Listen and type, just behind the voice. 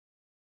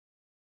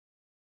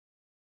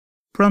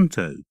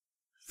Pronto,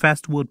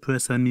 fast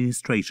WordPress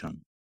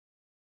administration.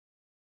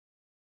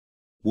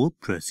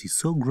 WordPress is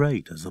so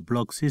great as a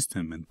blog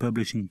system and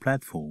publishing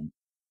platform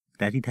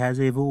that it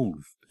has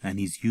evolved and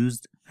is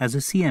used as a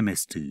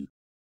CMS too.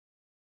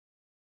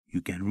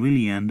 You can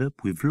really end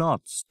up with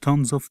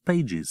tons of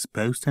pages,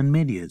 posts and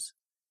medias.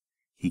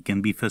 It can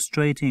be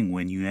frustrating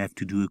when you have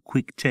to do a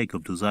quick check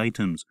of those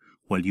items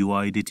while you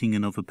are editing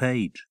another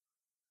page,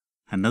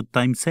 and not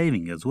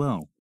time-saving as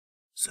well.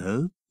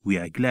 So, we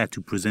are glad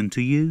to present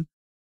to you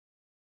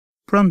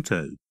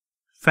Pronto,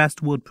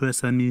 fast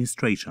WordPress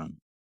administration.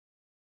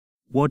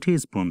 What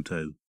is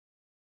Pronto?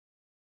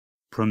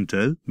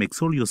 Pronto makes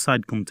all your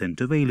site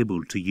content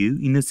available to you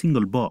in a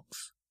single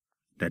box.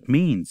 That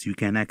means you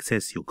can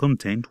access your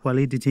content while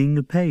editing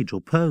a page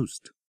or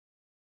post.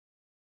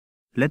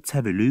 Let's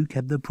have a look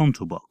at the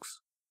Pronto box.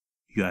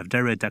 You have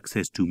direct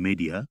access to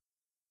media,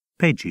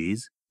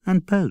 pages,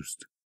 and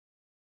posts.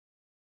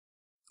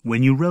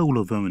 When you roll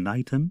over an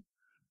item,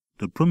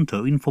 the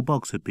Pronto info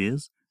box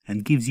appears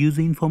and gives you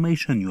the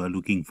information you are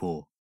looking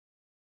for.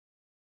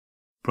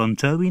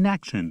 Pronto in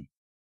action.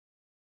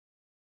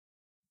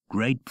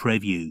 Great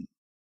preview.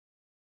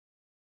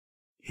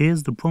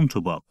 Here's the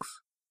Pronto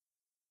box.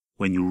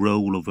 When you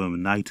roll over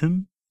an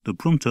item, the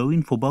Pronto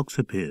info box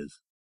appears.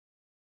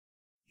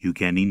 You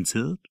can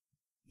insert,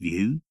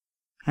 view,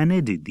 and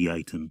edit the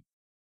item.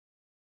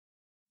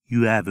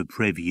 You have a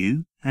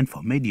preview and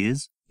for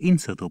medias,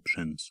 insert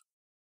options.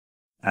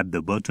 At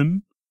the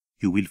bottom,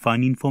 you will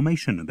find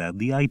information about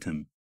the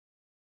item.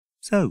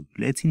 So,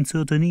 let's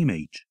insert an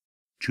image.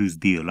 Choose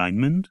the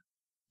alignment,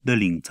 the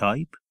link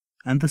type,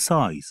 and the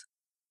size.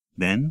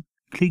 Then,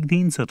 click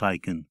the insert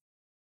icon.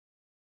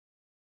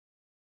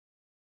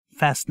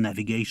 Fast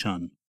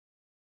navigation.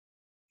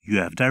 You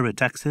have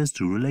direct access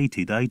to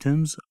related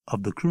items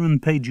of the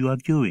current page you are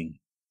viewing.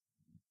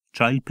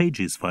 Child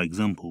pages, for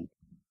example,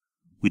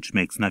 which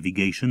makes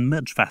navigation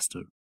much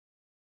faster.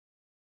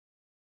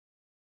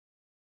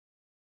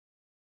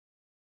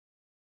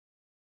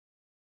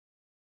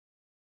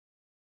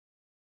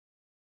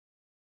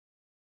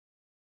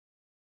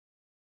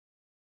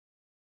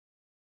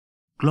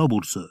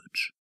 Global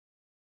search.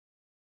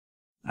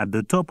 At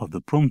the top of the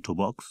Pronto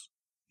box,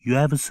 you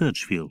have a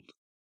search field.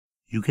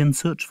 You can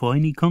search for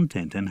any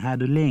content and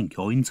add a link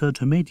or insert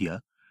a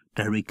media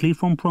directly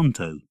from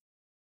Pronto.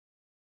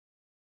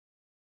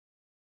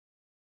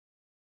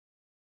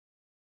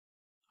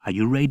 Are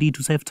you ready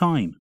to save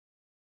time?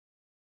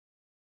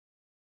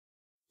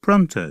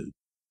 Pronto,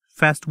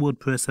 fast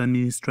WordPress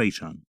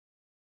administration.